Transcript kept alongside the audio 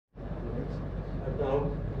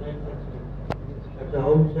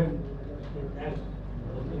outside the tank.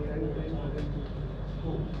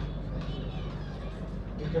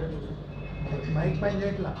 Mic పని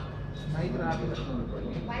చేయట్లా mic రాలేదు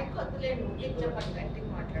మైక్ వద్దులేండి ముఖ్యం చెప్పండి గట్టిగా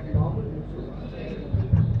మాట్లాడండి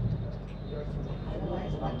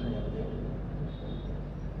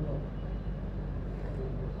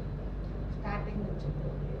స్టార్టింగ్ నుంచి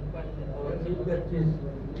Our chief guest is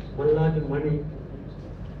Malladi Mani.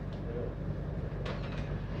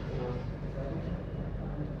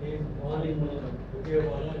 He is born in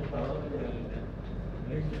Vijayawada.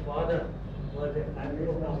 His father was an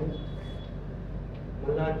agronomist,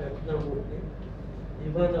 Malladi Ratnamurthy. He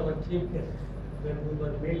was our chief guest when we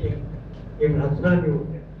were meeting in Hasrani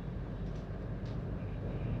Hotel.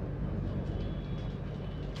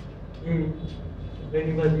 When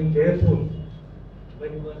he was in Jaipur,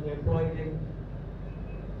 when he was employed in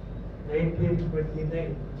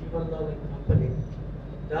 1929, Jeevan Lal and Company,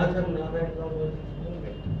 Dasar Narayan Rao was his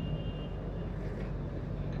roommate.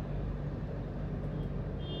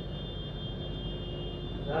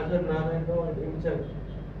 Dasar Narayan Rao and himself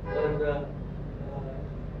were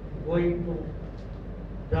going to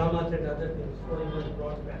dramas and other things, so he was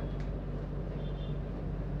brought back.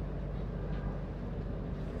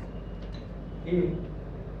 He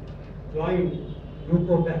joined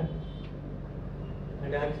UCO Bank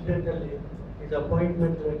and accidentally his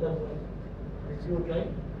appointment letter was issued by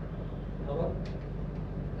our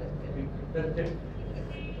president.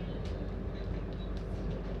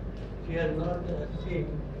 She has not seen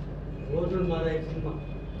Rosal Marai cinema.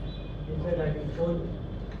 He said, I will show you.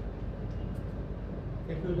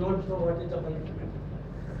 If you don't show, what is the punishment?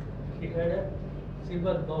 She had a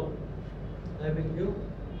silver bowl. I will give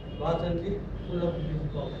Vasanji full of this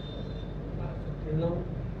bowl. You know,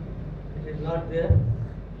 it is not there,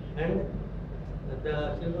 and the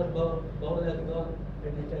silver bowl has gone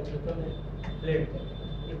and it has become a plate.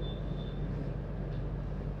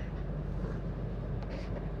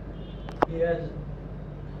 He has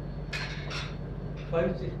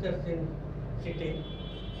 5 sisters in city,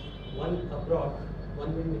 1 abroad, 1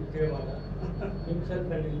 in Vijayawada, himself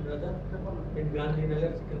and his brother in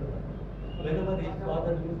Gandhinagar, Secunderabad. Whenever his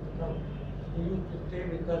father used to come, he used to stay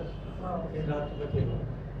with us in Rajpati.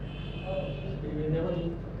 He never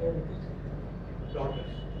used to stay with his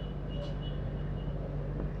daughters.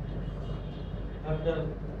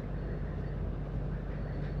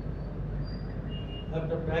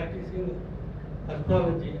 After practicing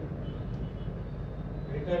astrology,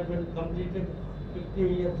 retirement completed 50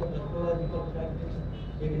 years of astrological practice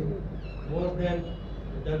in more than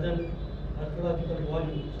a dozen astrological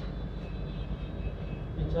volumes,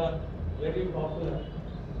 which are very popular.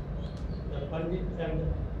 The Pandit and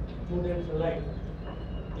students alike.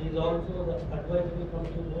 He is also the advisory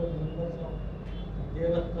committee board member of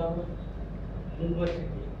Devasthana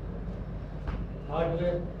University,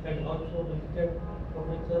 hardware, and also visited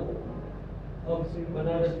professor of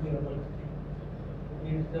Banaras University. He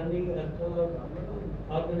is running an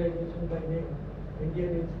organization by name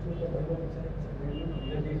Indian Institute of Human Science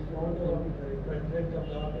and is founder of president of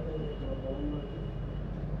the organization.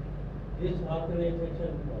 This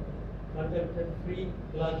organization conducted free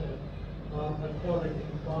classes on astrology,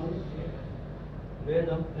 economics,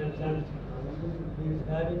 Vedam and Sanskrit. He is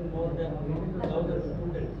having more than 1,000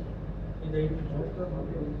 students in the institute.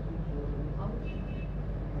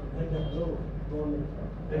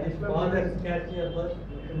 And his father's cashier was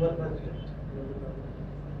Timber President.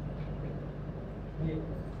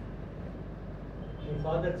 His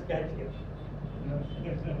father's cashier.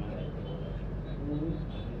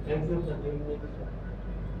 Thank you for giving me this.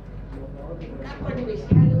 ఇంకా కొన్ని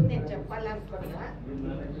విషయాలు నేను చెప్పాలనుకున్నా.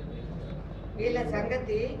 వీళ్ళ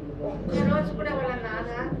సంగతి ఒక్కరోజు కూడా వాళ్ళ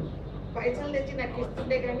నాన్న పైసలు తెచ్చి నాకు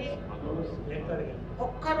ఇస్తుండే కానీ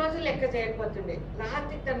ఒక్కరోజు లెక్క చేయకపోతుండే.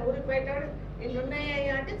 రాత్రి తను ఊరికి పోయేటాడు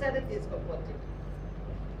ఇల్లున్నాయ్యా అంటే చదివి తీసుకోకపోతుండే.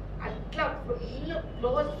 అట్లా ఫుల్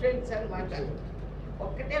క్లోజ్ ఫ్రెండ్స్ అనమాట.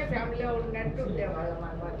 ఒక్కటే ఫ్యామిలీలో ఉన్నట్టు ఉండేవాళ్ళం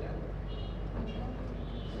అనమాట.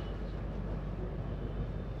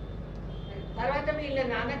 తర్వాత వీళ్ళ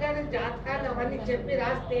నాన్నగారి జాతకాలు అవన్నీ చెప్పి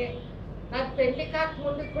రాస్తే నాకు పెళ్లి కాక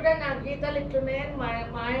ముందు కూడా నా గీతాలు ఇట్లున్నాయని మా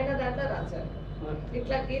ఆయన దాంట్లో రాశారు.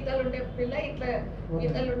 ఇట్లా గీతాలు ఉండే పిల్ల ఇట్లా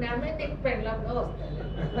గీతాలు ఉండే ఆమె నీకు పెళ్ళంలో వస్తుంది.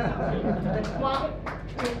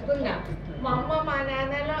 మా అమ్మ మా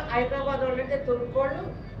నాన్నలో హైదరాబాద్ వాళ్ళంటే తురుకోళ్ళు,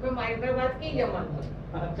 మేము హైదరాబాద్కి ఇవ్వమన్నాం.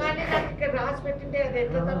 కానీ నాకు ఇక్కడ రాసి పెట్టింటే అది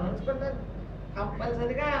ఎట్లా తప్పించుకుంటారు.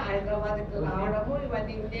 కంపల్సరిగా హైదరాబాద్కి రావడము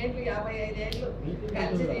ఇవన్నీ 55 ఏళ్ళు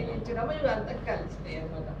కలిసి జీవించడము ఇవంతా కలిసినాయి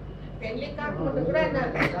అనమాట. పెళ్లి కాకుండా కూడా ఆయన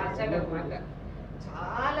రాశాడు అనమాట.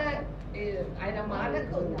 చాలా ఆయన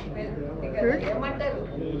మాటకు ఇక కదా ఏమంటారు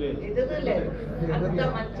ఎదురు లేదు అంత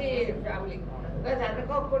మంచి ఫ్యామిలీ ప్లస్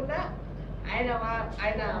అనుకోకుండా ఆయన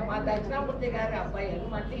మా దక్షిణామూర్తి గారి అబ్బాయి అని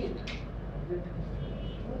మళ్ళీ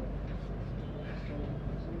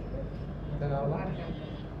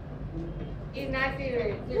ఈనాటి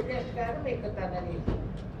చీఫ్ గెస్ట్ గారు మీకు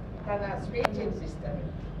తన స్పీచ్ ఇస్తారు.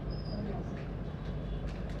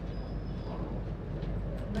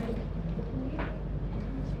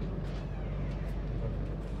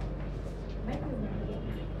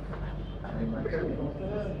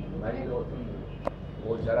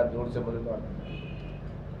 वो जरा जोर से बोले तो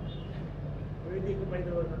వేదిక మీద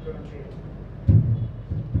ఉన్నటువంటి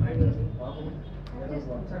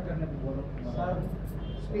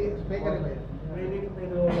వేదిక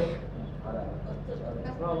మీద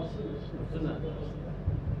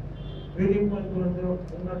వేదిక మీద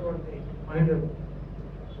ఉన్నటువంటి మహిళలు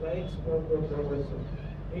లైన్స్ ప్రోగ్రెస్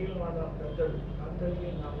నేను మన పెద్దలు అందరికీ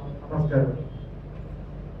నమస్కారం.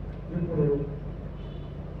 ఇప్పుడు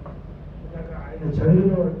ఆయన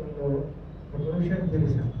చదివిన వాటిలో ఒక విషయం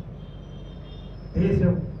తెలిసాం.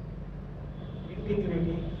 దేశం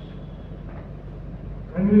ఇంటిగ్రిటీ,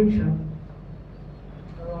 కన్విక్షన్,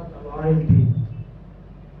 తర్వాత లాయల్టీ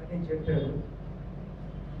అని చెప్పారు.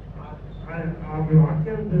 ఆమె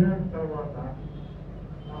వాక్యాలు విన్న తర్వాత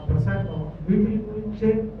నా ప్రసంగం వీటి గురించే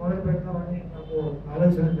మొదలు పెట్టామని నాకు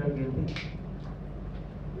ఆలోచన కలిగింది.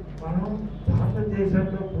 మనం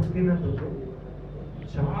భారతదేశంలో పుట్టినందుకు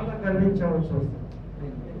చాలా గర్వించవలసి వస్తుంది.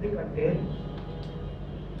 ఎందుకంటే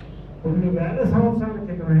కొన్ని వేల సంవత్సరాల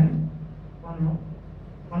క్రితమే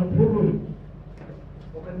మన పూర్వులు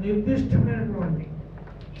ఒక నిర్దిష్టమైనటువంటి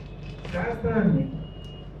శాస్త్రాన్ని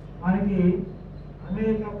మనకి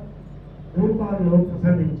అనేక రూపాల్లో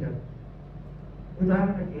ప్రసాదించారు.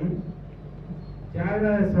 ఉదాహరణకి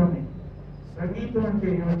త్యాగరాయ స్వామి సంగీతం అంటే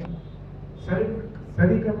ఏమిటి,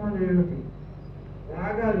 సరిగమలు ఏమిటి,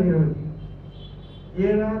 రాగాలు ఏమిటి, ఏ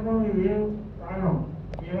రాగం ఏ తాళం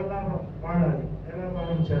ఎలా పాడాలి, ఎలా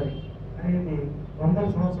భావించాలి అనేది 100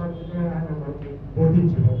 సంవత్సరాల క్రితమే ఆయన మనకి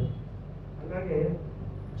బోధించేవారు. అలాగే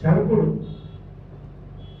చరకుడు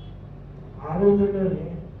ఆ రోజుల్లోనే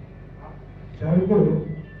చరకుడు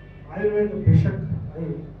ఆయుర్వేద బిషక్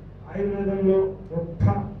అయి ఆయుర్వేదంలో గొప్ప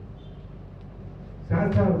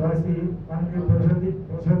శాస్త్రాలు రాసి మనకి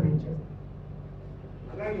ప్రసాదించారు.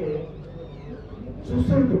 అలాగే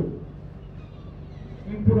సుశ్రుతుడు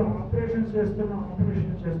ఇప్పుడు ఆపరేషన్ చేస్తున్నాం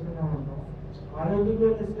అంటాం. ఆ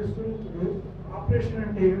రోజుల్లోనే సుశ్రుతుడు ఆపరేషన్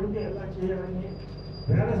అంటే ఏమిటి, ఎలా చేయాలని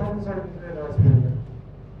వేల సంవత్సరాల క్రితమే రాసిపోయారు.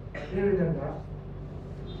 అదేవిధంగా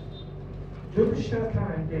జ్యోతిశాస్త్రం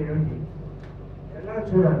అంటే ఏమిటి, ఎలా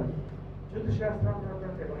చూడాలి, జ్యోతిశాస్త్రంలో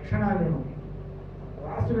లక్షణాలు ఏమిటి,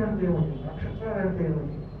 రాసులు అంటే ఏమిటి, నక్షత్రాలు అంటే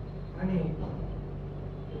ఏమిటి అని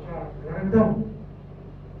ఒక గ్రంథం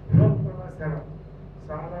బృహత్పరాశర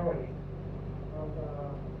సారావళి ఒక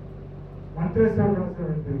మంత్రేశ్వరం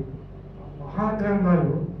రాసినటువంటి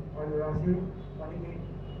మహాగ్రంథాలు వాళ్ళు రాసి మనకి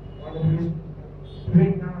వాళ్ళ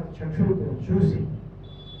విజ్ఞాన చక్షులతో చూసి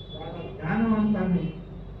వాళ్ళ జ్ఞానవంతాన్ని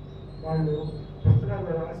వాళ్ళు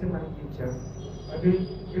పుస్తకాలు రాసి మనకి ఇచ్చారు. అవి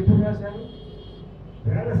ఎప్పుడు రాశారు?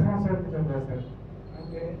 వేల సంవత్సరాల క్రితం రాశారు.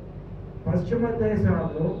 అంటే పశ్చిమ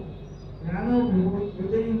దేశాల్లో జ్ఞానం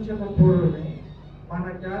ఉదయించిన పూర్వమే మన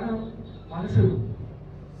జ్ఞానం మనుషులు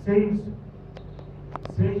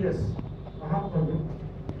సేజస్ మహాత్ములు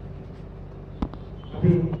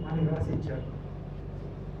అవి మనకి రాసిచ్చారు.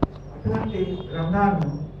 అటువంటి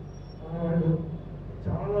గ్రంథాలను మన వాళ్ళు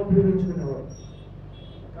చాలా ఉపయోగించుకునేవారు.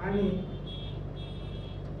 కానీ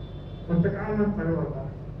కొంతకాలం తర్వాత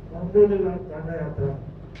మంగోలుల దండయాత్ర,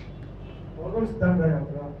 మొఘల్స్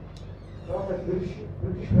దండయాత్ర, తర్వాత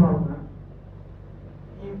బ్రిటిష్ పాలన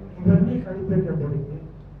ఇవన్నీ కలిపేటప్పటికి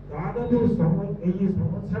దాదాపు 1000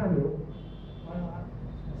 సంవత్సరాలు మన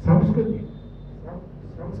సంస్కృతి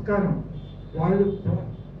సంస్కారం వాళ్ళు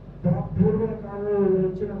పూర్వ కాలంలో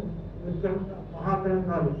వచ్చిన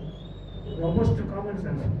మహాగ్రంథాలు robust common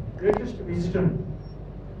sense, greatest wisdom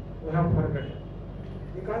we have forgotten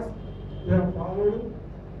because we have followed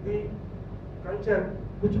the culture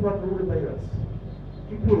which was ruled by us.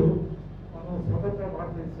 ఇప్పుడు మనం స్వతంత్ర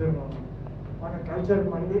భారతదేశంలో మన కల్చర్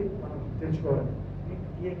మళ్ళీ మనం తెచ్చుకోవాలి.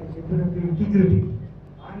 చెప్పినట్టు integrity,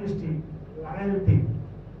 honesty, loyalty,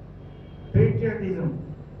 patriotism,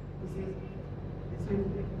 this is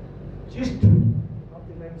the gist of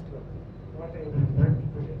the Lions Club. What I would like to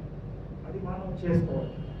put it. అది మనం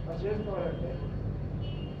చేసుకోవాలి. అది చేసుకోవాలంటే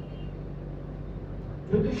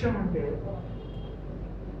జ్యోతిష్యం అంటే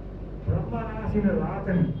బ్రహ్మ రాసిన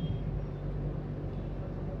రాతని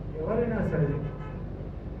ఎవరైనా సరే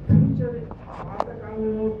ఫ్యూచర్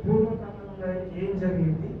పాతకాలంలో పూర్వకాలంలో ఏం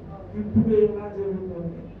జరిగింది, ఇప్పుడు ఎలా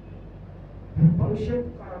జరుగుతుంది, భవిష్యత్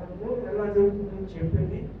కాలంలో ఎలా జరుగుతుందని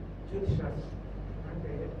చెప్పేది జ్యోతిషాస్త్రం.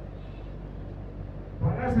 అంటే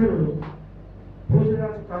పరాశరుడు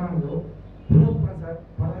భోజరాజు కాలంలో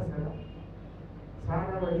పరాశర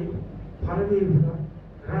సారావళి ఫలదీవిక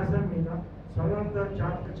రాసమీద సర్వాంత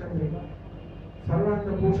చాపక చంద్రిక సర్వాంత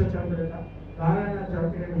భూష చంద్రిక నారాయణ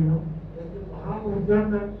జాతీయ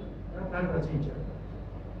మహాముద్రాంత గ్రంథాలు రచించారు.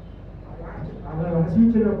 అలా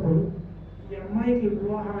రచించినప్పుడు ఈ అమ్మాయికి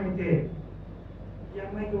వివాహం అయితే ఈ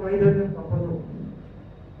అమ్మాయికి వైద్యం తప్పదు,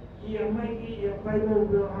 ఈ అమ్మాయికి ఈ అబ్బాయితో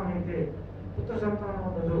వివాహం అయితే పుత్ర సంతానం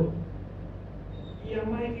ఉండదు, ఈ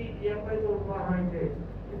అమ్మాయికి ఈ అబ్బాయితో వివాహం అయితే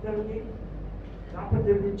ఇద్దరికి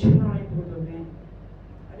దాంపత్యం విచ్ఛిన్నం అయిపోతుంది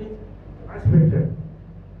అని రాసి పెట్టారు.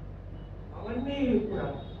 అవన్నీ కూడా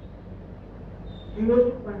ఈరోజు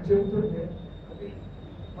మనం చెబుతుంటే అది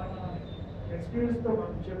మన ఎక్స్పీరియన్స్తో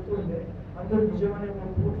మనం చెబుతుంటే అందరూ నిజమనే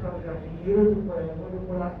అనుకుంటున్నారు. కానీ ఈరోజు కూడా ఎవరు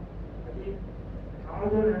కూడా అది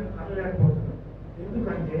కాదు అని అనలేకపోతున్నారు.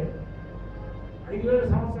 ఎందుకంటే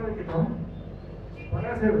 5,000 సంవత్సరాల క్రితం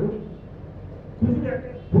పరాశరుడు కుజుడు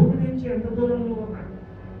అంటే భూమి నుంచి ఎంత దూరంలో ఉన్నాడు,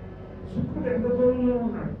 శుక్రుడు ఎంత దూరంలో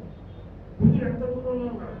ఉన్నాడు, కుజుడు ఎంత దూరంలో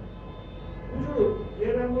ఉన్నాడు, కుజుడు ఏ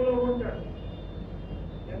రంగులో ఉంటాడు,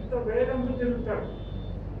 ఎంత వేగంతో తిరుగుతాడు,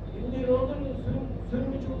 ఇన్ని రోజులు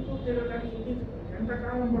సూర్యుడి చుట్టూ తిరగడానికి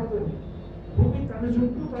ఎంతకాలం పడుతుంది, భూమి తన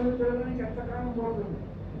చుట్టూ తను తిరగడానికి ఎంతకాలం పడుతుంది,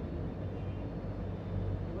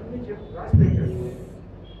 ఇవన్నీ రాసి పెట్టాడు.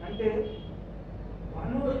 అంటే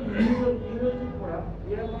మానవుడు ఈరోజు కూడా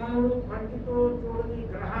ఏ మానవుడు కంటితో చూడని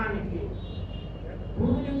గ్రహానికి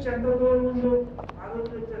భూమి నుంచి ఎంత దూరం ఉందో ఆ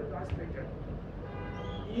రోజు రాసి పెట్టాడు.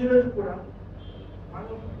 ఈరోజు కూడా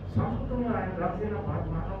మనం సంస్కృతంలో ఆయన రాసిన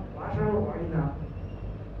మనం భాషలో వాడిన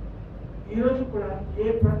ఈరోజు కూడా ఏ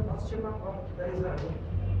పశ్చిమ దేశాలు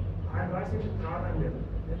ఆయన రాసి రావడం లేదు.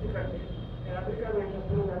 ఎందుకంటే నేను అమెరికా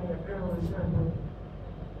వెళ్ళినప్పుడు కానీ ఎక్కడైనా వచ్చినప్పుడు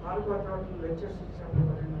 4 తరగతులు లెక్చర్స్ ఇచ్చినప్పుడు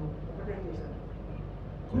నేను ఒకటే చేశాను,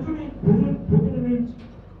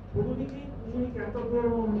 కుజుడికి ఎంత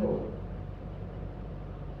దూరం ఉందో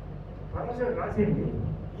పరాశరుడు రాసింది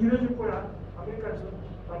ఈరోజు కూడా అమెరికన్స్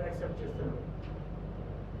వాళ్ళు యాక్సెప్ట్ చేస్తున్నారు.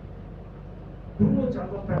 గురువు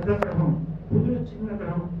చాలా పెద్ద గ్రహం, కుజుడు చిన్న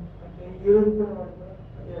గ్రహం అంటే ఈరోజు కూడా వాళ్ళు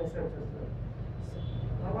అది యాక్సెప్ట్ చేస్తారు.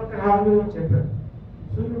 నవగ్రహాలు అని చెప్పారు.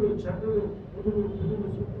 సూర్యుడు, చంద్రుడు, బుధుడు,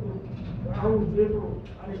 శుక్రుడు, రాహువు, కేతువు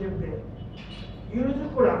అని చెప్తే ఈరోజు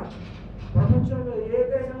కూడా ప్రపంచంలో ఏ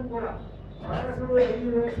దేశం కూడా పరాశరుడు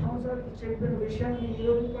 5,000 సంవత్సరాలకి చెప్పిన విషయాన్ని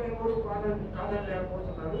ఈరోజు కూడా ఎవరు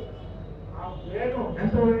కాదనలేకపోతున్నారు. ఆ వేగం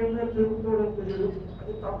ఎంత వేగంగా తిరుగుతుందో తెలియదు,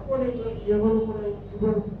 అది తప్పు అని ఎవరు కూడా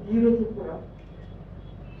ఈరోజు కూడా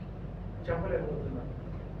చెప్పలేకపోతున్నారు.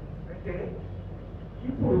 అంటే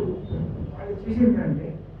ఇప్పుడు వాళ్ళు చేసిందంటే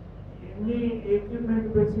ఎన్ని ఎక్విప్మెంట్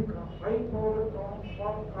పెట్టి హై పవర్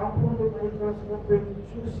కాంపౌండ్ మైక్రోస్కోప్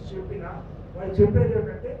చూసి చెప్పినా వాళ్ళు చెప్పేది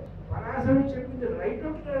ఏంటంటే పరాశరుడు చెప్పింది రైట్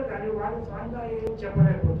ఉంటున్నారు కానీ వాళ్ళు స్వంతంగా ఏం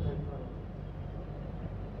చెప్పలేకపోతున్నారు.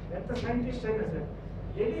 ఎంత సైంటిస్ట్ అయినా సరే,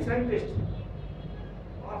 any scientist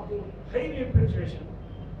of the high representation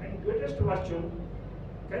and greatest virtue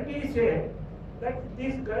can he say that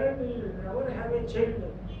this girl will never have a child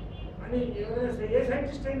అని ఎవరైనా ఏ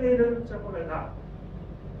సైంటిస్ట్ అయినా ఏదైనా చెప్పలేదా?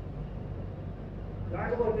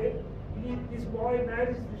 లేకపోతే this boy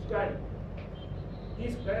marries this girl,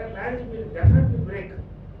 this marriage will definitely break,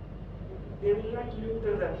 they will not live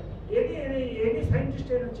together. ఏది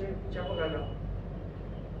scientist అయినా చెప్పగలరా?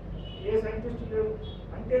 ఏ scientist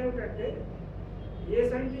అంటే ఏమిటంటే ఏ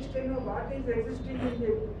సైంటిస్ట్ అయినా what is existing in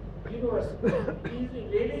the universe is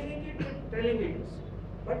realising it, telling it,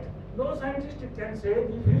 but no scientist can say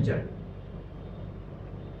the future.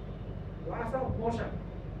 Loss of motion,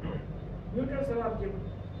 Newton's law of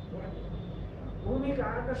భూమికి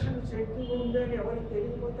ఆకర్షణ శక్తి ఉందని ఎవరికి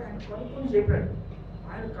తెలియకపోతే ఆయన కనుక్కొని చెప్పాడు.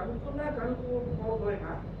 ఆయన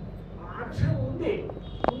కనుక్కోకపోయినా ఆకర్షణ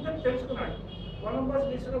ఉందని తెలుసుకున్నాడు. కొలంబస్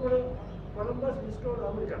డిస్కవర్డ్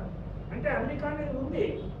అమెరికా అంటే అమెరికా అనేది ఉంది,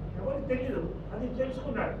 ఎవరికి తెలియదు, అది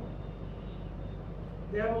తెలుసుకున్నాడు.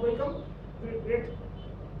 They have become great.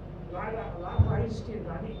 Lord Einstein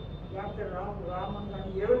కానీ లేకపోతే రామన్ కానీ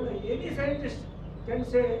ఎవరైనా any scientist can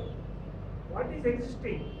say what is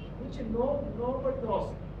existing which nobody knows,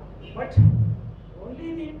 but only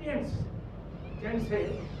the Indians can say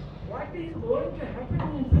what is going to happen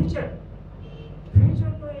in future.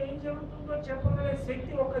 Future లో ఏం జరుగుతుందో చెప్పగలిగే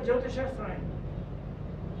శక్తి ఒక జ్యోతిషాస్త్రమే.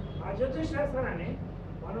 ఆ జ్యోతిషాస్త్రాన్ని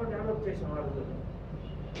మనం డెవలప్ చేసిన వాళ్ళు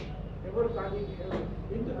ఎవరు కాదు.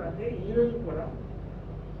 ఎందుకంటే ఈరోజు కూడా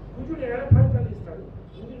కుజుడు ఏ ఫలితాలు ఇస్తాడు,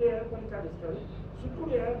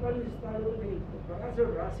 శుక్రుడు ఏ ఫలితాలు ఇస్తాడు అని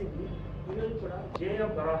పరాశరుడు రాసింది ఈరోజు కూడా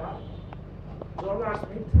JM బరాహా, జోలా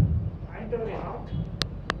Smith, Anthony heart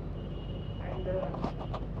and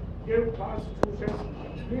David constitutions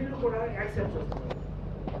వీళ్ళు కూడా యాక్సెప్ట్ చేస్తున్నారు.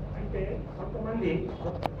 అంటే కొంతమంది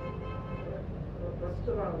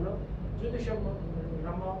ప్రస్తుత కాలంలో జ్యోతిషం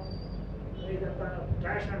నమ్మం ఇదంతా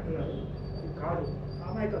ట్రాష్ అంటున్నారు. ఇది కాదు,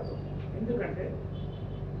 అమాయకత్వం. ఎందుకంటే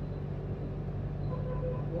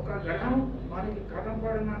ఒక గ్రహం మనకి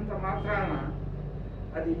కనపడినంత మాత్రాన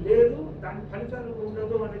అది లేదు, దాని ఫలితాలు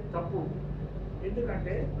ఉండదు అనేది తప్పు.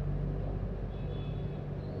 ఎందుకంటే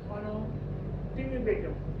మనం టీవీ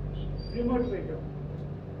పెట్టాం, రిమోట్ పెట్టాం,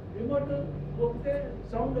 రిమోట్ ఒప్పితే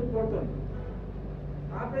సౌండ్ పోతుంది,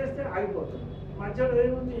 ఆపేస్తే ఆగిపోతుంది, మధ్యలో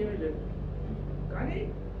ఏముంది ఏమీ లేదు. కానీ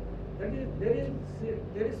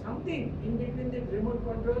there is something in between the remote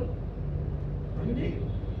control and the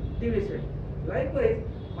TV set. Likewise,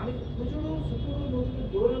 మనకి కుజుడు శుక్రుడు నువ్వులు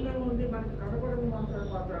దూరంగా ఉండి మనకి కనపడని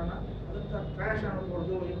మాత్రాన అదంతా క్రాష్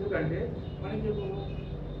అనకూడదు. ఎందుకంటే మనకి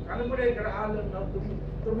కనపడే గ్రహాలు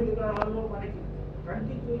 9 గ్రహాల్లో మనకి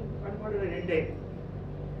కంటికి కనపడే 2.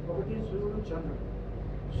 ఒకటి సూర్యుడు, చంద్రుడు.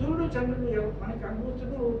 సూర్యుడు చంద్రుడు మనకి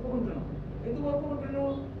అనుభవించడం ఒప్పుకుంటున్నాం. ఎందుకు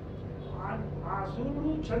ఒప్పుకుంటున్నాం? ఆ సూర్యుడు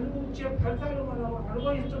చంద్రుడు ఇచ్చే ఫలితాలు మనం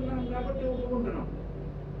అనుభవిస్తున్నాం కాబట్టి ఒప్పుకుంటున్నాం.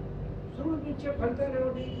 సూర్యుడు ఇచ్చే ఫలితాలు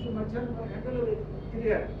ఏమిటి? మధ్యాహ్నం గంటలు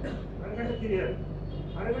తిరిగారు, అరగంట తిరిగారు,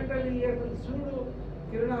 అరగంట సూర్యుడు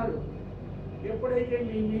కిరణాలు ఎప్పుడైతే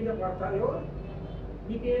మీ మీద పడతాయో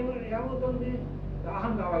మీకు ఏమవుతుంది?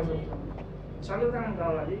 దాహం కావాల్సి వస్తుంది, చల్లదనం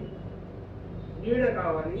కావాలి, నీడ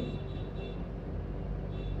కావాలి,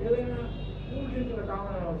 ఏదైనా కూల్ డ్రింకుల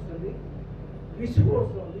కావాలని వస్తుంది, విసుగు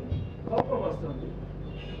వస్తుంది, కోపం వస్తుంది.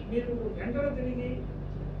 మీరు ఎండలో తిరిగి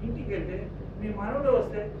ఇంటికి వెళ్తే మీ మనవుడు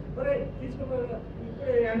వస్తే మరే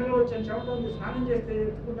ఇప్పుడే ఎండలో వచ్చాను, చెమట స్నానం చేస్తే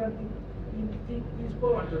ఎత్తుకుంటానికి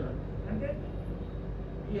తీసుకోమంటున్నారు. అంటే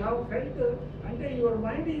యూ హ్యావ్ ఫెల్ట్, అంటే your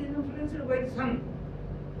mind is influenced by the sun.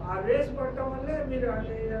 ఆ రేస్ పడటం వల్లే మీరు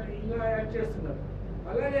ఇలా యాక్ట్ చేస్తున్నారు.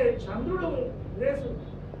 అలాగే చంద్రుడు రేసు,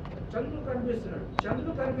 చంద్రుడు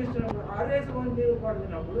కనిపిస్తున్నప్పుడు ఆ రేసు మంది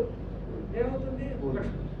పడుతున్నప్పుడు ఏమవుతుంది?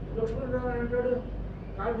 లక్ష్మణరావు అంటాడు,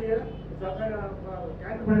 కాదు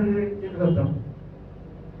తీసుకొద్దాం,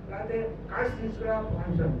 లేకపోతే కాశీ తీసుకురా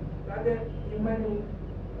అంటాం, లేకపోతే ఇమ్మని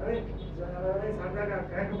అదే సరదాగా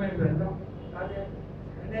కార్యక్రమానికి వెళ్దాం, లేకపోతే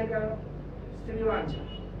అనేక స్త్రీవాంఛ,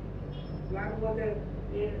 లేకపోతే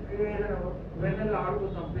ఏదైనా వెన్నెల్లో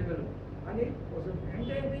ఆడుకుందాం పిల్లలు అని వస్తుంది.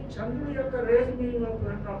 అంటే చంద్రుడి యొక్క రేసు మీరు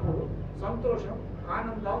వెళ్ళినప్పుడు సంతోషం,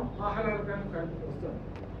 ఆనందం, ఆహ్లాదకరం వస్తుంది.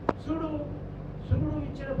 సూర్యుడు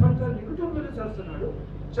ఇచ్చిన ఫలితాలు నెగిటివ్ మీద చేస్తున్నాడు,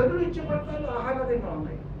 చంద్రుడు ఇచ్చే ఫలితాలు ఆహ్లాదంగా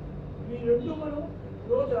ఉన్నాయి. ఈ రెండు మనం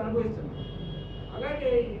రోజు అనుభవిస్తున్నాం.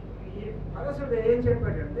 అలాగే ఈ అరసుడు ఏం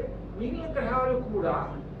చెప్పాడంటే మిగిలిన గ్రహాలు కూడా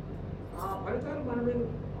ఆ ఫలితాలు మన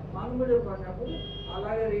మీద పడినప్పుడు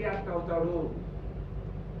అలాగే రియాక్ట్ అవుతాడు.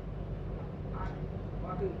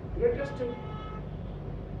 మాకు greatest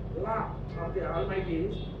law of the almighty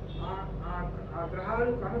ఆ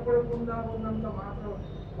గ్రహాలు కనపడకుండా ఉన్నంత మాత్రం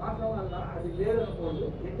వల్ల అది లేదనుకోదు.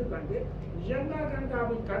 ఎందుకంటే నిజంగా కనుక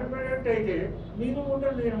అవి కనపడేటైతే నేను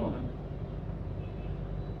ఉండదు, నేను ఉన్నాను.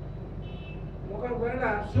 ఒకవేళ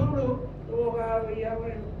సూర్యుడు ఒక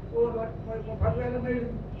 10,000 మైళ్ళు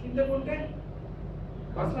కిందకుంటే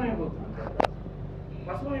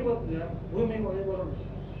భస్మైపోతుంది భూమి.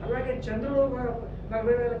 అలాగే చంద్రుడు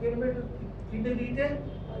 40,000 కిలోమీటర్లు కింద దిగితే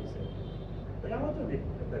ఏమవుతుంది?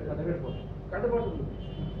 కట్టబడుతుంది.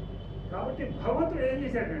 కాబట్టి భగవంతుడు ఏం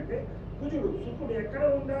చేశాడంటే కుజుడు శుక్రుడు ఎక్కడ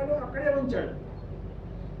ఉండాలో అక్కడే ఉంచాడు.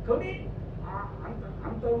 కానీ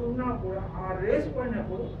అంత ఉన్నా కూడా ఆ రేసు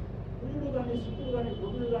పడినప్పుడు కుజుడు కానీ శుక్రుడు కానీ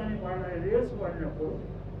బుధుడు కానీ వాళ్ళ రేసు పడినప్పుడు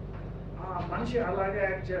ఆ మనిషి అలాగే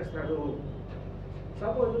యాక్ట్ చేస్తాడు.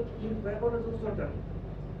 సపోజ్ ఈ పేపర్లో చూస్తుంటారు,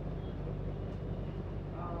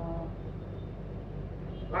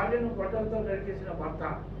 భార్యను గొడ్డలతో నరికేసిన భర్త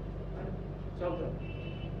అని చదువుతారు.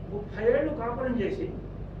 30 ఏళ్ళు కాపురం చేసి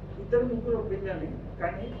 2-3 పిల్లల్ని,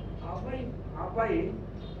 కానీ ఆ అబ్బాయి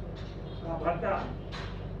ఆ భర్త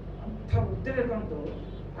అంత ఉద్రేకంతో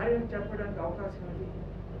భార్యను చెప్పడానికి అవకాశం ఉంది.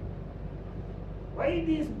 Why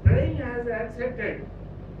this brain has accepted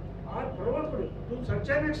or provoked to such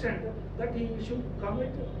an extent that he should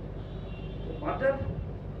commit murder?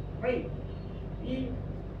 Why?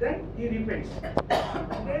 Then he repents.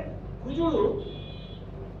 అంటే కుజుడు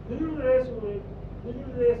రేసు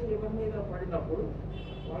ఎవరి మీద పడినప్పుడు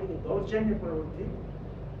వాడికి దౌర్జన్య ప్రవృత్తి,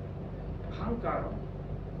 అహంకారం,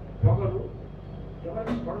 పొగలు,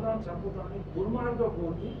 ఎవరిని కొడదాం చంపుతామని దుర్మార్గ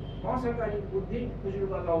బుద్ధి, మోసకారి బుద్ధి కుజుడు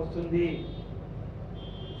వల్ల వస్తుంది.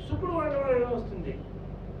 శుక్రుడు వల్ల వస్తుంది.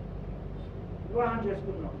 వివాహం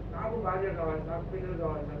చేసుకున్నాం, నాకు భార్య కావాలి, నాకు పిల్లలు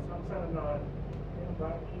కావాలి, నాకు సంసారం కావాలి, నేను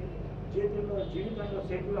చేతుల్లో జీవితంలో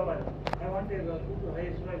సెటిల్ అవ్వాలి, ఐ వాంట్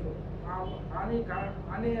హైయెస్ట్ లైఫ్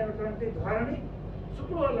అనేటువంటి ధోరణి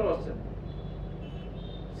శుక్రుడు వల్ల వస్తుంది,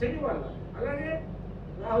 శని వల్ల, అలాగే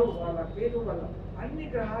రాహు వల్ల, కేతు వల్ల, అన్ని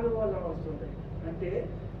గ్రహాల వల్ల వస్తుంటాయి. అంటే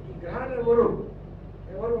ఈ గ్రహాలు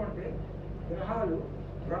ఎవరు అంటే గ్రహాలు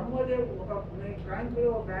బ్రహ్మదేవ్ ఒక బ్యాంకులో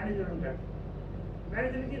ఒక మేనేజర్ ఉంటాడు,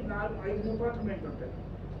 మేనేజర్కి 5 డిపార్ట్మెంట్ ఉంటాయి,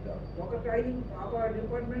 ఒక్కొక్క 5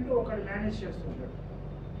 డిపార్ట్మెంట్ ఒకటి మేనేజ్ చేస్తుంటాడు.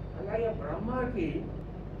 అలాగే బ్రహ్మకి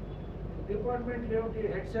డిపార్ట్మెంట్లు ఏమిటి,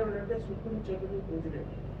 హెడ్స్ ఎవరంటే శుక్రుడు, చంద్రుడు, బుధుడే.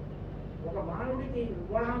 ఒక మానవుడికి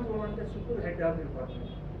వివాహం అంటే శుక్రుడు హెడ్ ఆఫ్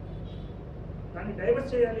డిపార్ట్మెంట్, దాన్ని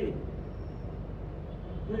డైవర్స్ చేయాలి,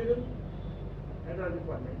 బుధుడు హెడ్ ఆఫ్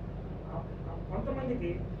డిపార్ట్మెంట్.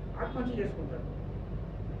 కొంతమందికి ఆత్మహత్య చేసుకుంటారు,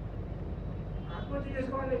 ఆత్మహత్య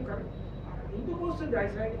చేసుకోవాలి, ఎందుకు వస్తుంది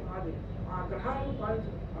అది ఆ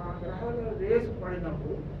గ్రహాల రేసు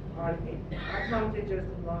పడినప్పుడు వాడికి ఆత్మహత్య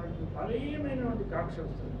చేస్తున్న బలీయమైనటువంటి కాక్ష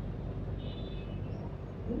వస్తుంది.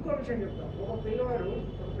 ఇంకో విషయం చెప్తాను, ఒక పిల్లవాడు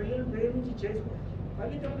ఒక పిల్లల్ని ప్రేమించి చేసుకో,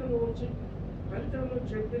 తల్లిదండ్రులు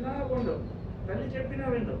చెప్పినా విండు, తల్లి చెప్పినా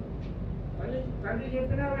విండు, తండ్రి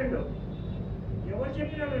చెప్పినా విండు, ఎవరు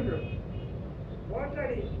చెప్పినా విండు,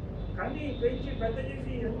 పోట్లాడి కన్నీ పెంచి పెద్ద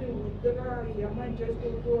చేసి ఎన్ని ముద్దగా ఈ అమ్మాయిని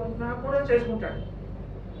చేసుకోవచ్చు అన్నా కూడా చేసుకుంటాడు.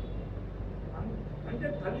 అంటే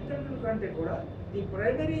తల్లిదండ్రుల కంటే కూడా the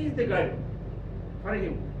primary is the guide for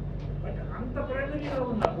him. But అంత ప్రైమరీగా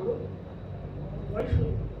ఉన్నప్పుడు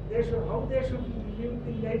దేశం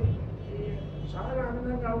లైఫ్ చాలా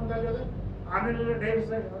ఆనందంగా ఉండాలి కదా. 6 నెలల్లో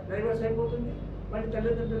డైవర్స్ అయిపోతుంది, మళ్ళీ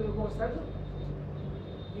తల్లిదండ్రులకు వస్తారు,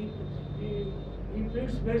 ఈ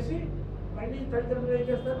ఫీల్డ్స్ వేసి మళ్ళీ తల్లిదండ్రులు ఏం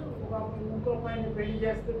చేస్తారు, ఇంకో అమ్మాయిని పెళ్లి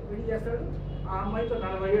చేస్తాడు, ఆ అమ్మాయితో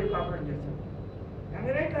 40 ఏళ్ళు కాపురం చేస్తాడు.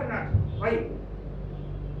 Right are not? వై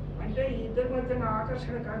అంటే ఇద్దరి మధ్యన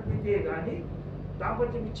ఆకర్షణ కనిపించే కానీ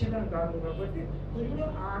దాంపత్యం విచ్ఛిన్నం కాదు కాబట్టి కుజుడు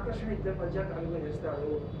ఆ ఆకర్షణ ఇద్దరి మధ్య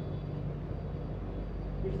కలుగజేస్తాడు.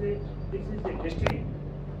 This is the destiny,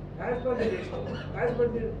 as per the destiny, as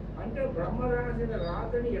per the అంటే బ్రహ్మ రాసిన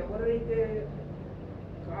రాతని ఎవరైతే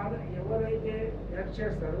యాక్ట్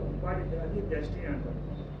చేస్తారో వాడి అది డెస్టినీ అంటారు.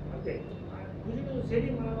 అంతే. కుజుడు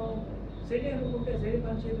శని అనుకుంటే శని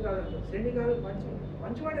మంచిది కాదంటారు, శని కాదు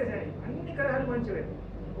మంచివాడే శని, అన్ని గ్రహాలు మంచివే.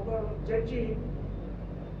 ఒక జడ్జి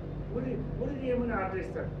ఉరి తీయమని ఆర్డర్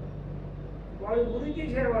ఇస్తాడు, వాడు ఉరి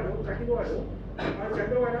తీసేవాడు కట్టినవాడు, వాడు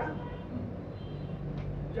చెడ్డవాడా?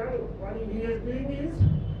 చాలు, వాడు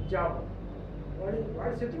జాబ్,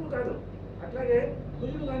 వాడి శత్రువు కాదు. అట్లాగే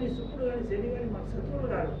కుజుడు కానీ శుక్రుడు కానీ శని కానీ మన శత్రువులు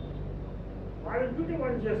కాదు, వాడి డ్యూటీ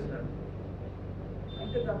వాడు చేస్తున్నారు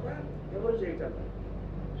అంతే తప్ప ఎవరు చేయగలరు.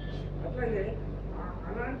 అట్లాగే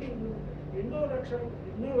అలాంటి ఎన్నో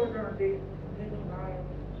రకాలంటే నేను నా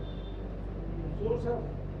సోర్స్ ఆఫ్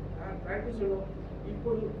ప్రాక్టీస్లో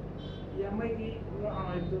ఇప్పుడు ఈ అమ్మాయికి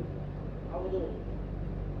అవ్వదు,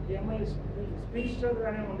 ఈ అమ్మాయి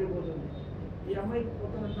స్పీచ్గానే ఉండిపోతుంది, ఈ అమ్మాయికి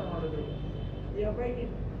కొత్తనంతా ఉండదు, ఈ అబ్బాయికి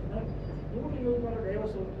 100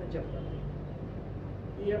 డైవర్స్ అవుతుందని చెప్తాను,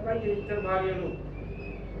 ఈ అబ్బాయికి 2 భార్యలు,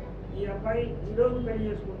 ఈ అబ్బాయి ఈరోజు పెళ్లి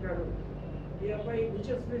చేసుకుంటాడు, ఈ అబ్బాయి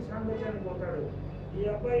నిత్యశ్రీ సాంగత్యానికి పోతాడు, ఈ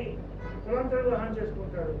అబ్బాయి కులాంతర వివాహం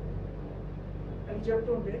చేసుకుంటాడు అని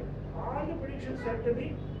చెప్తుంటే all the predictions said to be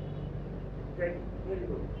very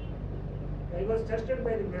good. I was tested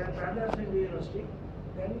by the Banaras University.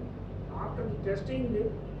 Then after the testing,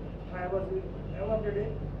 I was awarded a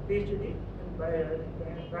PhD by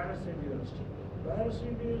Banaras University. Banaras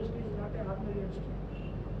University is not a ordinary university.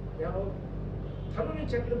 They have thoroughly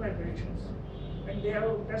checked my predictions and they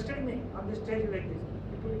have tested me on this stage like this.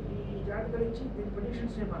 ఇప్పుడు ఈ జాతక నుంచి దీని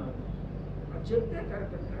predictions ఏమన్నారు అది చెప్తే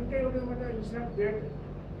correct అంటే ఏమిటనమాట, it's not great,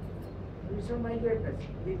 it's my greatness.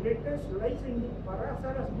 The greatness lies in the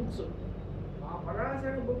Parashara books. ఆ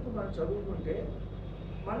పరాశర బుక్ మనం చదువుకుంటే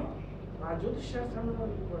మనం ఆ జ్యోతిష్ శాస్త్రంలో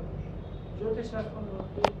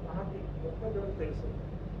మహతి గొప్ప దేవుడు తెలుసు.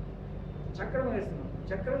 చక్రం వేస్తున్నాం,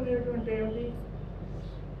 చక్రం వేయటం అంటే ఏమిటి,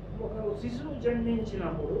 ఒక శిశువు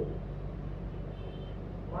జన్మించినప్పుడు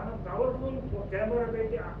మనం పవర్ఫుల్ కెమెరా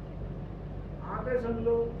పెట్టి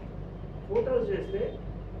ఆకాశంలో ఫోటోస్ చేస్తే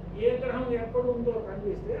ఏ గ్రహం ఎక్కడ ఉందో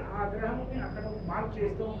కనిపిస్తే ఆ గ్రహాన్ని అక్కడ మార్క్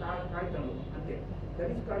చేస్తాం కాగితంలో, అంతే.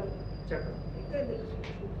 దట్ ఈస్ కాల్డ్ చక్రం. ఇంకా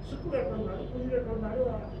శుక్రుడు ఎక్కడ ఉన్నాడు, కుజుడు ఎక్కడ ఉన్నాడు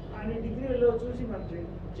అనే డిగ్రీలో చూసి మనం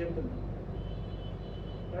చెప్తున్నాం,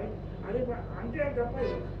 రైట్. అది అంటే తప్ప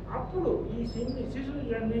అప్పుడు ఈ శిశువు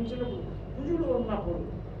జన్మించినప్పుడు కుజుడు ఉన్నప్పుడు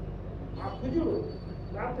ఆ కుజుడు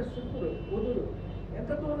లేకపోతే శుక్రుడు బుధుడు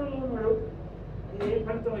ఎంత దూరంలో ఉన్నాడు ఏ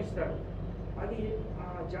ఫలితం ఇస్తాడు, అది ఆ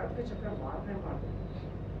జాతక చక్రం మాత్రమే మాత్రం.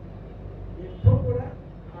 ఎప్పుడు కూడా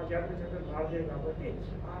ఆ జాతక చక్రం మారలేదు కాబట్టి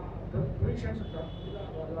ఆ పొజిషన్స్ కరెక్ట్గా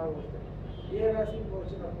అలా వస్తాయి. ఏ రాశికి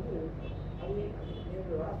వచ్చినప్పుడు అవి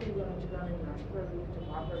నేను రాశి గురించి కానీ నక్షత్రాల గురించి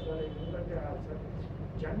మాట్లాడాలి. ఎందుకంటే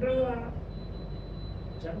జనరల్గా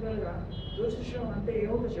జ్యోతిష్యం అంటే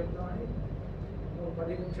ఏమిటో చెప్తామని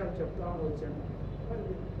 10 నిమిషాలు చెప్తామని వచ్చాను. మరి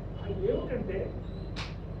అది ఏమిటంటే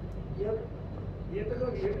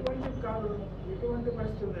ఎటువంటి కాలం ఎటువంటి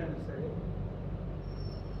పరిస్థితులైనా సరే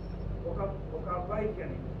ఒక అబ్బాయికి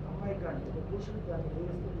కానీ అమ్మాయికి కానీ ఒక పురుషుడికి కానీ ఏ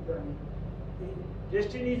స్త్రీకి కానీ ఈ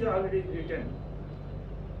డెస్టినీ ఈజ్ ఆల్రెడీ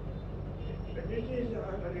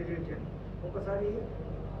రిటర్న్. ఒకసారి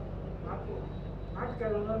నాకు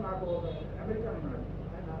నాటకాలలో నాకు ఒక అమెరికన్ ఉన్నాడు,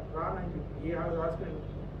 ఆయన రానని చెప్పి ఈ హాస్పిటల్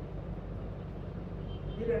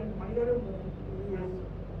మీరు మణిగారు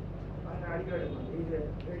ఆయన అడిగాడు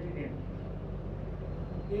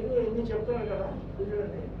నేను ఎన్ని చెప్తున్నాను కదా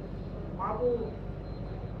చూడండి, మాకు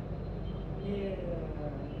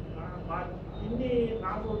ఇన్ని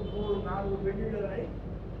నాకు 4 పెళ్లిళ్ళు ఉన్నాయి,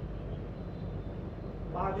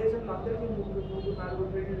 మా దేశంలో అందరికీ 3-4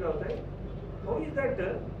 పెళ్లిళ్ళు అవుతాయి. How is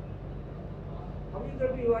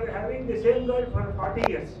that you are having the same girl for 40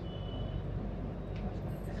 years?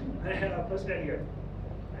 First అడిగాడు.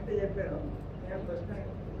 అంటే చెప్పాను నేను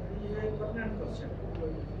పర్మనెంట్ క్వశ్చన్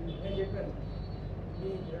నేను చెప్పాను,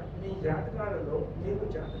 మీ జాతకాలలో మీరు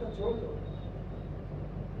జాతకం చూడదు,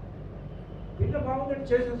 పిల్ల బాగుందని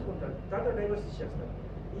చేసేసుకుంటారు, తర్వాత డైవర్స్ ఇచ్చేస్తారు.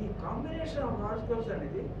 ఈ కాంబినేషన్ ఆఫ్ హార్స్కోప్స్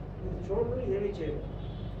అనేది మీరు చూడరు, ఏమీ చేయరు.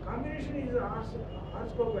 కాంబినేషన్ ఈజ్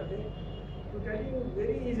హార్స్కోప్ అంటే to tell you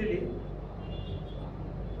very easily,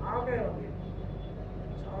 ఆవకాయ ఉంది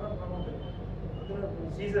చాలా బాగుంటుంది, అందులో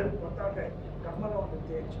సీజన్ కొత్త ఆవకాయ కమ్మగా ఉంటుంది,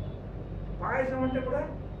 చేయొచ్చు. పాయసం అంటే కూడా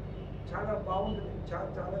చాలా బాగుంటుంది,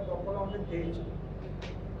 చాలా గొప్పగా ఉంటుంది, చేయొచ్చు.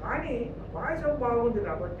 కానీ పాయసం బాగుంది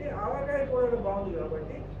కాబట్టి ఆవకాయ కూడా బాగుంది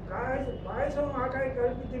కాబట్టి పాయసం ఆకాయ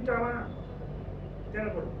కలిపి తింటామా?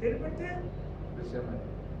 తినకూడదు. తినిపెడితే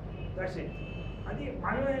దట్ ఇట్. అది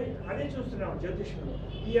మనమే అదే చూస్తున్నాం జ్యోతిష్యంలో.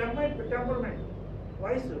 ఈ అమ్మాయి టెంపర్మెంట్,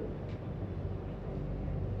 వయసు,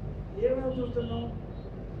 ఏమేమి చూస్తున్నాం?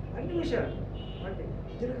 అన్ని విషయాలు. అంటే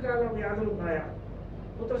దీర్ఘకాల వ్యాధులు ఉన్నాయా,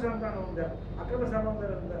 పుత్ర సంతానం ఉందా, అక్రమ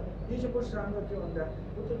సంబంధాలు ఉందా, నీచ పురుష సాంగత్యం ఉందా,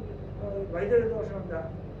 వైద్య దోషం ఉందా,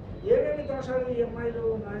 ఏమేమి దోషాలు ఈ అమ్మాయిలో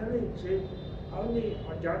ఉన్నాయని అవన్నీ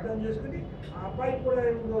జాగ్రత్త చేసుకుని ఆ అబ్బాయికి కూడా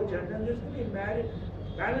ఏమో జాగ్రత్త చేసుకుని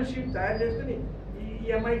బ్యాలెన్స్ షీట్ తయారు చేసుకుని ఈ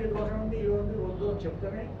అమ్మాయికి దోషం ఉంది, ఈ వద్దు అని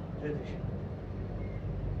చెప్తానే జ్యోతిష్యం.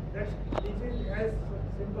 This is as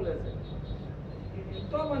simple as it.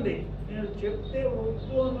 ఎంతోమంది నేను చెప్తే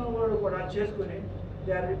వద్దు ఉన్నవాడు కూడా చేసుకుని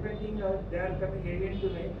they are repenting, they are coming again to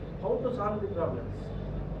me how to solve the problems.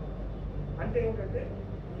 అంటే ఏంటంటే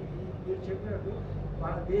మీరు చెప్పినట్టు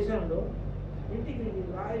మన దేశంలో ఇంటికి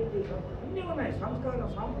రాయితీ అన్నీ ఉన్నాయి, సంస్కారం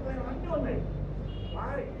సాంప్రదాయం అన్నీ ఉన్నాయి.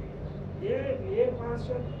 ఏ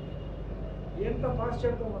పాశ్చాత్యం ఎంత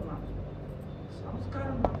పాశ్చాత్యం ఉన్నా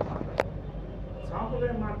సంస్కారం మాత్రం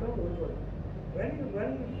సాంప్రదాయం మాత్రం ఊరుకోదు.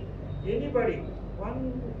 when anybody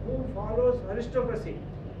one who follows aristocracy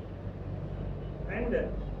and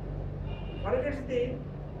forgets the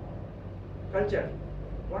culture,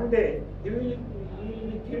 one day he will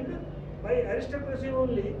be killed by aristocracy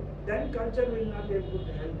only, then culture will not be able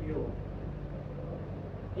to help you.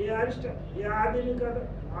 ఈ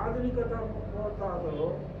ఆధునికత పోతాలో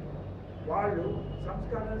వాళ్ళు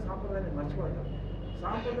సంస్కారాన్ని సాంప్రదాయాన్ని మర్చిపోతారు.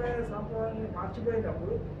 సాంప్రదాయాన్ని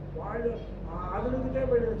మర్చిపోయినప్పుడు వాళ్ళు ఆ ఆధునికతే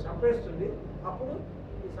వీళ్ళని చంపేస్తుంది. అప్పుడు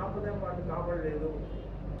ఈ సాంప్రదాయం వాళ్ళు కాపాడలేదు.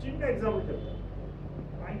 చిన్న ఎగ్జాంపుల్ చెప్తాను.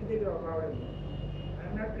 మా ఇంటి దగ్గర ఒక ఆవిడ,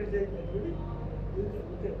 ఐఎమ్ నాట్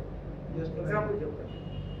ఎగ్జాంపుల్ చెప్తాను.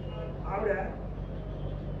 ఆవిడ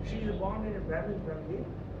she is born in a Brahman family.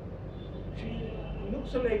 She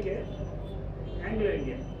looks like A Anglo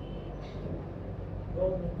Indian.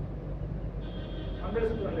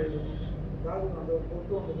 మంగళసూత్రం లేదు, గాజు ఉండదు,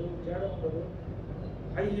 పొట్టు ఉండదు, జడ ఉండదు.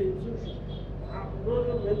 అవి చూసి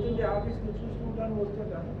రోజు వెళ్తుంటే ఆఫీస్కి చూసుకుంటాను,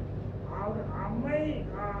 వస్తుంటాను.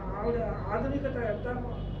 ఆవిడ ఆధునికత ఎంత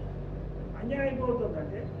అన్యాయం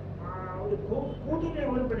అయిపోతుందంటే ఆవిడ కూతుర్ని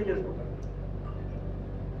ఎవరు పెళ్లి చేసుకుంటారు,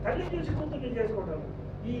 తల్లి చూసి కూతుర్ని చేసుకుంటారు.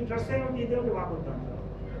 ఈ డ్రెస్ ఏమిటి, ఇదేమిటి వాడుతుంటారు.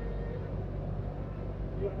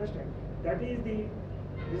 You understand? That is the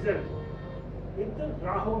result with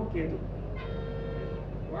Rahu Ketu.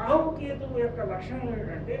 Rahu కేతువు యొక్క లక్షణం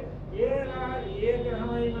ఏంటంటే ఏ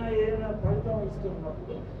గ్రహమైనా ఏదైనా ఫలితం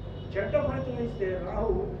ఇస్తున్నప్పుడు చెడ్డ ఫలితం ఇస్తే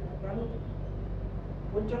రాహు తను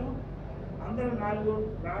కొంచెం అందరూ 4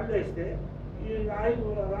 రాళ్ళు ఇస్తే ఈ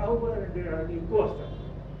రాహు కూడా 2 రాళ్ళు ఎక్కువ వస్తాయి.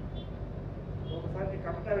 ఒకసారి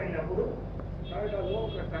కలకత్తా వెళ్ళినప్పుడు కలకత్తాలో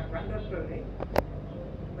ఒక కండక్టర్ని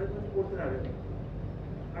కొడుతున్నాడు.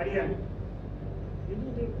 అడిగాను,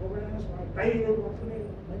 ఎందుకు ఒకడైనా టై కొట్టుకుని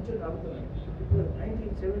మంచిగా తాగుతున్నాడు. ఇప్పుడు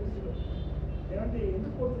 1970s ఏమంటే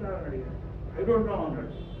ఎందుకు కొడుతున్నారు అని అడిగాను. ఐ డోంట్ నో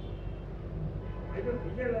అన్నాడు. అయితే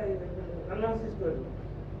కల్లాస్ తీసుకోరు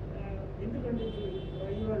ఎందుకంటే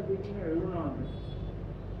your beating I don't know అన్నాడు.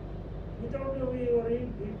 వితౌట్ యువర్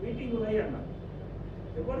బీటింగ్ వై అన్నాడు.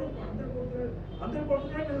 ఎవరు అందరు కొడుతున్నారు నేను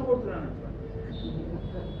కొడుతున్నాను అంటున్నాడు.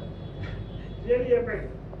 రియల్లీ చెప్పాడు.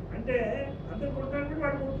 అంటే అందరు కొడుతున్నాడు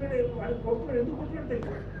వాడు కొడుతున్నాడు, వాడు కొడుతున్నాడు ఎందుకు కొడుతున్నాడు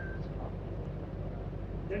తెలుసు.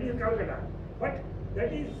 That is Calcutta. But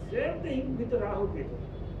that is same thing with Rahu Ketu.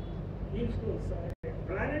 If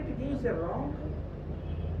planet gives a wrong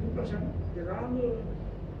impression, the wrong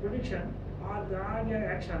prediction or the wrong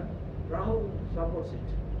action, Rahu supports it.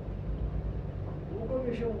 ఒక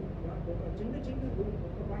విషయం ఒక చిన్న ఒక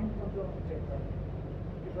పాయింట్ కొంచెం చెప్తాను.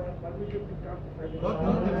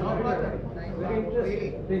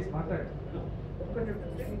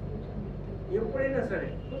 ఒకటేంటంటే ఎప్పుడైనా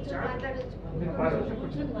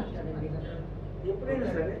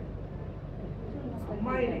సరే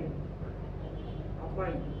అమ్మాయిని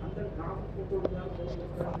అబ్బాయి అందరు నాకు కూతురు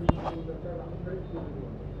అందరికీ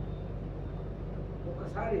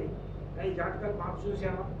ఒకసారి ఈ జాతకాలు మాకు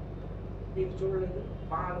చూసామా మీకు చూడలేదు,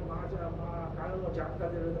 మా కాలంలో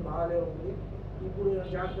జాతకాలు తెలియదు బాగాలే ఉంది, ఇప్పుడు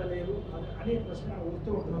జాతకాలు లేవు అనే ప్రశ్న వస్తూ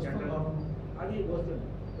ఉంటుంది. అది వస్తుంది.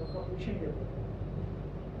 ఒక విషయం చెప్తాను,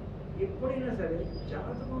 ఎప్పుడైనా సరే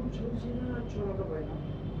జాతకం చూసినా చూడకపోయినా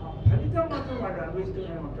ఆ ఫలితం మాత్రం వాడు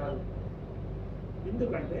అనుభవిస్తూనే ఉంటారు.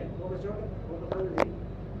 ఎందుకంటే ఒక చోట ఒక రోజు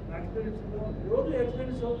నా ఎక్స్పీరియన్స్లో రోజు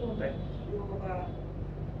ఎక్స్పీరియన్స్ అవుతూ ఉంటాయి.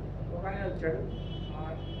 ఒక ఆయన వచ్చాడు,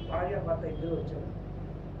 భార్య భర్త ఇద్దరు వచ్చారు.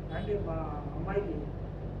 అంటే మా అమ్మాయికి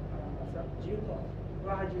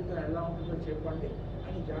వివాహ జీవితం ఎలా ఉంటుందో చెప్పండి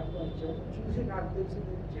అని జాతకం ఇచ్చాడు. చూసి నాకు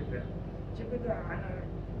తెలిసింది చెప్పాను. చెప్పితే ఆయన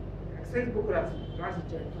ఎక్సైజ్ బుక్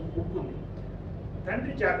రాసిచ్చాడు. బుక్ ఉంది.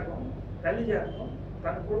 తండ్రి జాతకం, తల్లి జాతకం,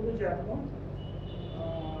 తన కొడుకు జాతకం,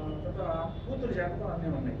 కూతురు జాతకం అన్నీ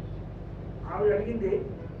ఉన్నాయి. ఆవిడ అడిగింది,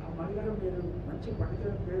 ఆ మణిగారు మీరు మంచి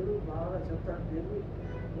పండితుల పేరు బాగా చెప్తారు, పేరు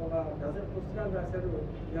ఒక డజన్ పుస్తకాలు రాశారు,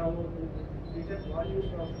 return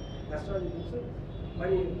values of astrology books,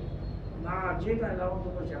 మరి నా జీవితం ఎలా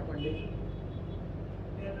ఉంటుందో చెప్పండి.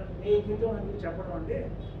 నేను మీ జీవితం ఎందుకు చెప్పడం అంటే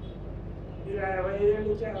మీరు 50 ఏళ్ళు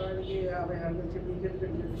ఇచ్చి వాడికి 54 వచ్చి మీకు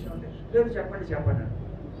ఎందుకంటే విషయం అంటే లేదు చెప్పండి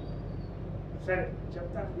సరే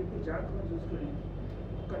చెప్తాను చెప్పి జాగ్రత్తగా చూసుకుని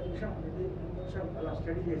 1 నిమిషం 2 నిమిషాలు అలా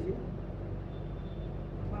స్టడీ చేసి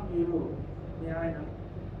మీరు మీ ఆయన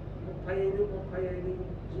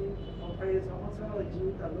 35 సంవత్సరాల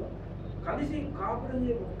జీవితాల్లో కలిసి కాపురం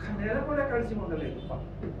ఒక్క నెల కూడా కలిసి ఉండలేదు.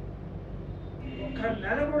 ఒక్క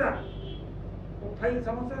నెల కూడా 35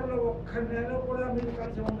 సంవత్సరాల్లో ఒక్క నెల కూడా మీరు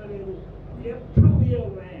కలిసి ఉండలేదు. ఎప్పుడు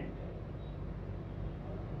వియోగమే.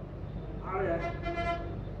 ఆవిడ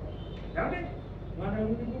ఏమంటే మనం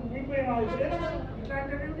విడిపోయావా ఇట్లా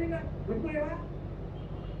అంటే విడిపోయావా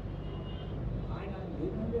ఆయన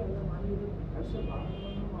ఏంటంటే మానవుడు కలిసి బాగా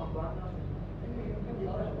మా బాగా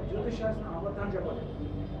జ్యోతిషాస్త్రం అబద్ధాన్ని చెప్పాలి.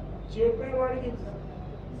 చెప్పేవాడికి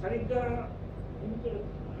సరిగ్గా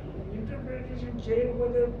ఇంటర్ప్రిటేషన్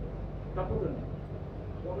చేయకపోతే తప్పుతుంది.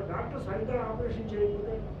 ఒక డాక్టర్ సరిగ్గా ఆపరేషన్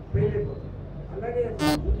చేయకపోతే ఫెయిల్ అయిపోతుంది. అలాగే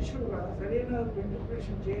జ్యోతిషుడు కూడా సరైన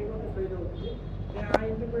ఇంటర్ప్రిటేషన్ చేయకపోతే ఫెయిల్ అవుతుంది. నేను ఆ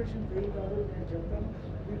ఇంటర్ప్రిటేషన్ ఫెయిల్ కాదు నేను చెప్తాను.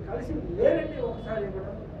 మీరు కలిసి లేరంటే ఒకసారి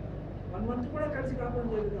కూడా 1 month కూడా కలిసి కాపురం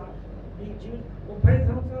చేయలేదు. మీ జీవితం 35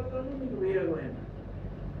 సంవత్సరాలలోనూ మీకు వేయగలిగిన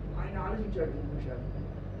ఆయన ఆలోచించాడు 2 నిమిషాలు.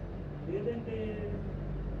 లేదంటే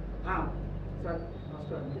సార్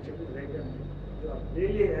నమస్కారం మీరు చెప్పింది రైట్ అండి,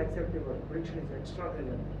 really acceptable, prediction is extraordinary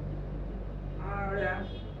అండి.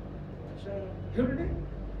 చూడండి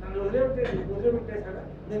నన్ను వదిలిపెట్టేశాడా,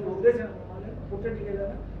 నేను వదిలేసాను మమ్మల్ని పుట్టంటికి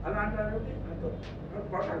వెళ్ళాను అలా అంటారు.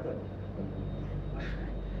 మాట్లాడతాను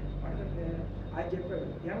ఆయన చెప్పాడు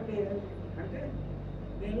ఏమంటే అంటే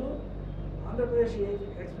నేను ఆంధ్రప్రదేశ్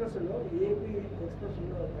ఎక్స్ప్రెస్లో ఏపీ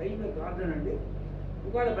ఎక్స్ప్రెస్లో రైల్వే గార్డెన్ అండి.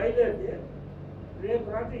 ఇవాళ బయలుదేరితే రేపు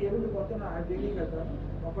రాత్రి 8 పొద్దున ఢిల్లీకి వెళ్తాను.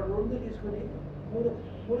 ఒక 2 తీసుకుని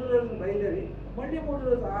 3 రోజులు బయలుదేరి మళ్ళీ 3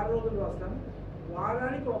 రోజులు 6 రోజులు వస్తాను.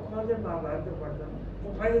 వారానికి 1 రోజు నా భార్యతో పడతాను.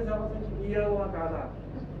 35 సంవత్సరాల నుంచి వియోగమా కాదా?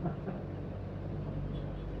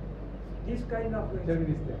 This kind of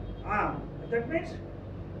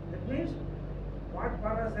that means what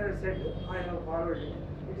Parasar said, I have followed it.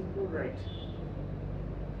 It is too right.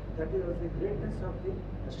 That is the greatness of the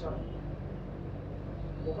astrology.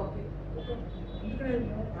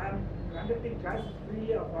 I am conducting classes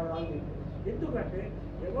freely for all people. ఎందుకంటే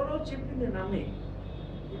ఎవరో చెప్పింది నమ్మి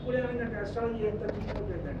ఇప్పుడు ఏమైందంటే astrology ఎంత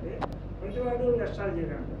తీసుకుంటుందంటే ప్రతివాడు astrology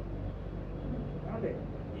అంటారు. అంటే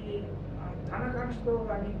ఈ ధనకాంక్షతో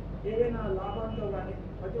కానీ ఏదైనా లాభంతో కానీ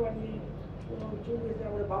ప్రతివాడిని చూపిస్తే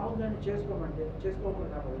ఆవిడ బాగుందని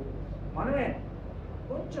చేసుకోకుండా మనమే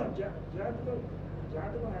కొంచెం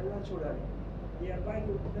జాతకం ఎలా చూడాలి, ఈ అబ్బాయికి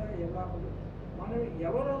ఉంటుందా ఎలా ఉంది. మనం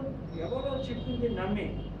ఎవరో చెప్పింది నమ్మి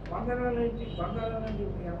బంగారానికి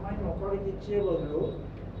మీ అమ్మాయిని ఒకరికి ఇచ్చే బదులు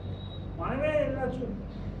మనమే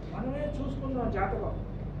చూసుకుందాం జాతకం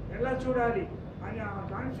ఎలా చూడాలి అని ఆ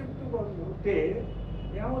కాన్సెప్ట్ ఉంటే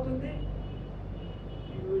ఏమవుతుంది,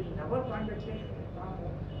 నెవర్ కాంటాక్ట్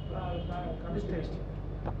కన్స్ట్రెస్ట్.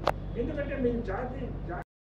 ఎందుకంటే మీరు జాతి